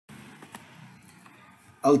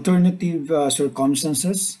Alternative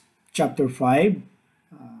Circumstances, Chapter 5,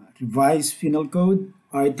 Revised Penal Code,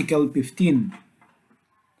 Article 15.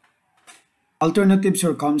 Alternative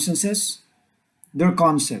circumstances, their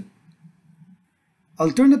concept.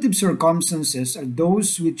 Alternative circumstances are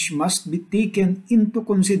those which must be taken into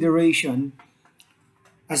consideration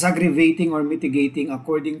as aggravating or mitigating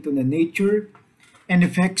according to the nature and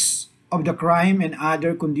effects of the crime and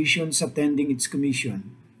other conditions attending its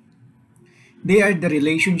commission. They are the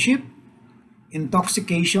relationship,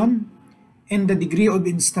 intoxication, and the degree of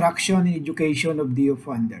instruction and education of the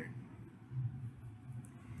offender.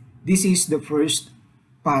 This is the first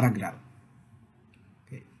paragraph.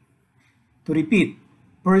 Okay. To repeat,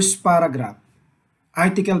 first paragraph,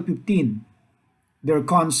 Article 15, their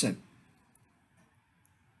concept.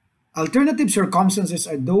 Alternative circumstances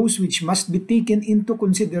are those which must be taken into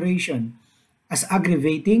consideration as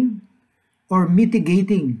aggravating or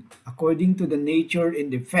mitigating according to the nature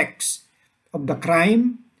and effects of the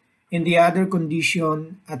crime and the other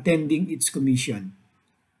condition attending its commission.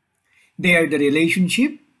 They are the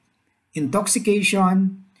relationship,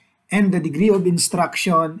 intoxication, and the degree of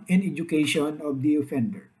instruction and education of the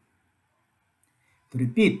offender. To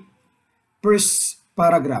repeat, first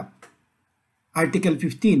paragraph, Article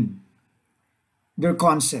 15, their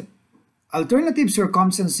concept. Alternative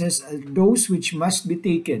circumstances are those which must be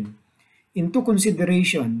taken into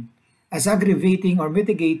consideration as aggravating or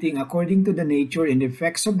mitigating according to the nature and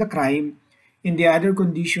effects of the crime and the other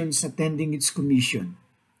conditions attending its commission.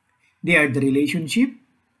 They are the relationship,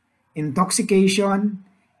 intoxication,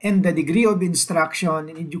 and the degree of instruction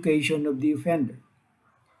and education of the offender.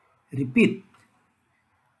 Repeat,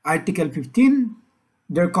 Article 15,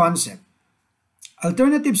 their concept.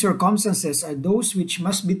 Alternative circumstances are those which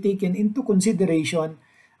must be taken into consideration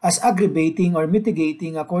as aggravating or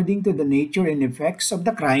mitigating according to the nature and effects of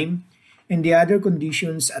the crime and the other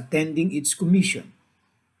conditions attending its commission.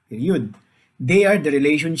 Period. They are the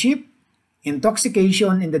relationship,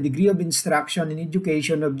 intoxication, and the degree of instruction and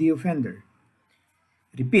education of the offender.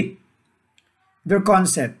 Repeat. Their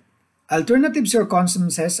concept. Alternative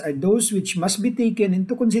circumstances are those which must be taken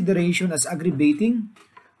into consideration as aggravating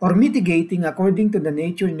or mitigating according to the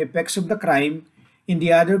nature and effects of the crime and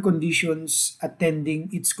the other conditions attending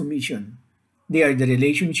its commission. They are the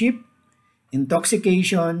relationship,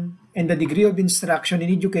 intoxication, and the degree of instruction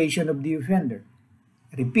and education of the offender.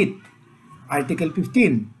 Repeat. Article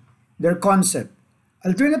 15. Their concept.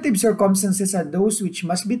 Alternative circumstances are those which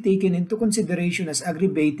must be taken into consideration as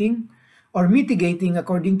aggravating or mitigating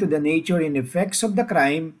according to the nature and effects of the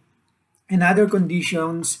crime and other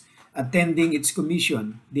conditions attending its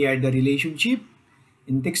commission. They are the relationship,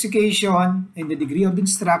 intoxication, and the degree of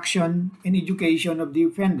instruction and education of the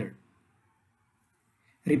offender.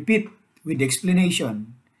 Repeat with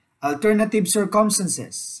explanation. Alternative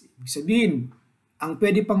circumstances. Ibig sabihin, ang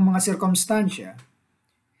pwede pang mga circumstansya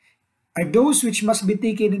are those which must be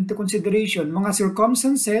taken into consideration, mga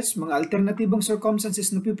circumstances, mga alternatibong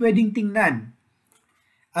circumstances na pwedeng tingnan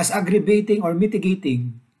as aggravating or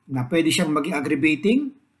mitigating, na pwede siyang maging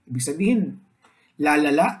aggravating, ibig sabihin,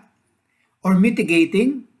 lalala, or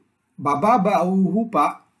mitigating, bababa o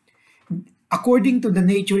huhupa, according to the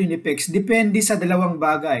nature and effects, depende sa dalawang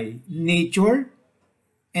bagay, nature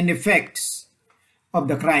and effects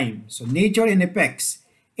of the crime. So, nature and effects,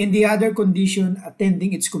 and the other condition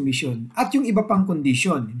attending its commission. At yung iba pang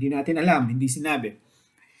condition, hindi natin alam, hindi sinabi.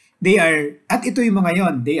 They are, at ito yung mga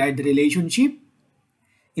yon, they are the relationship,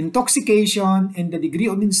 intoxication, and the degree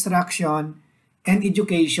of instruction and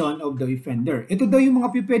education of the offender. Ito daw yung mga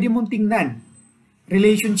pwede mong tingnan.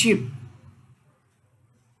 Relationship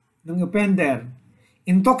ng offender,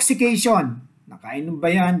 intoxication, nakainom ba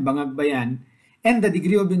yan, bangag ba yan, and the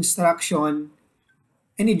degree of instruction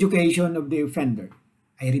and education of the offender.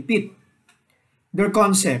 I repeat, their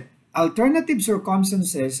concept. Alternative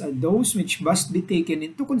circumstances are those which must be taken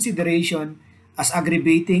into consideration as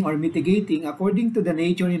aggravating or mitigating according to the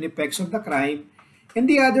nature and effects of the crime and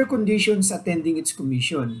the other conditions attending its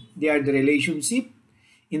commission. They are the relationship,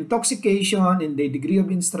 intoxication, and the degree of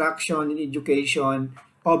instruction and education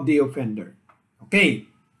of the offender. Okay,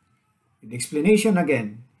 with explanation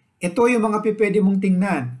again. Ito yung mga pwede mong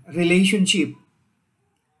tingnan. Relationship,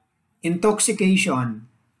 intoxication,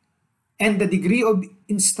 and the degree of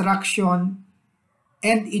instruction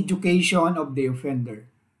and education of the offender.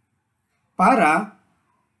 Para,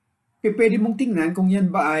 pwede mong tingnan kung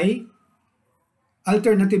yan ba ay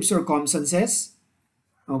alternative circumstances.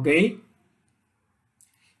 Okay?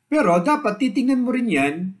 Pero dapat titingnan mo rin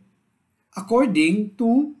yan according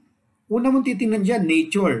to, una mong titingnan dyan,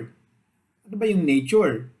 nature. Ano ba yung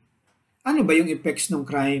nature? Ano ba yung effects ng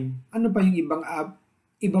crime? Ano ba yung ibang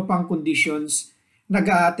iba pang conditions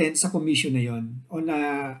nag-a-attend sa commission na yon o na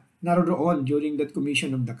naroon during that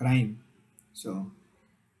commission of the crime. So,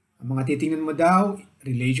 ang mga titingnan mo daw,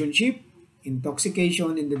 relationship,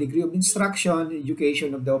 intoxication, and the degree of instruction,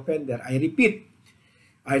 education of the offender. I repeat,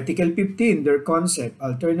 Article 15, their concept.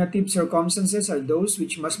 Alternative circumstances are those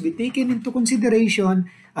which must be taken into consideration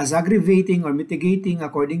as aggravating or mitigating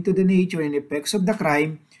according to the nature and effects of the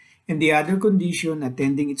crime and the other condition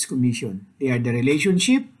attending its commission. They are the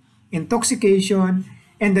relationship, intoxication,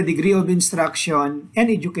 and the degree of instruction and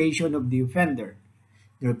education of the offender.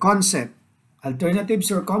 Their concept. Alternative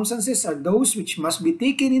circumstances are those which must be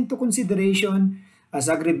taken into consideration as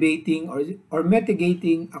aggravating or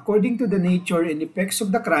mitigating according to the nature and effects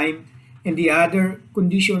of the crime and the other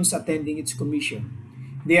conditions attending its commission.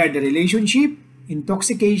 They are the relationship,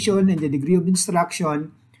 intoxication, and the degree of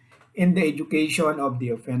instruction and the education of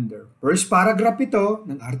the offender. First paragraph ito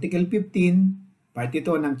ng Article 15, part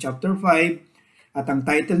ito ng Chapter 5, at ang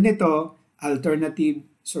title nito, Alternative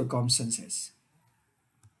Circumstances.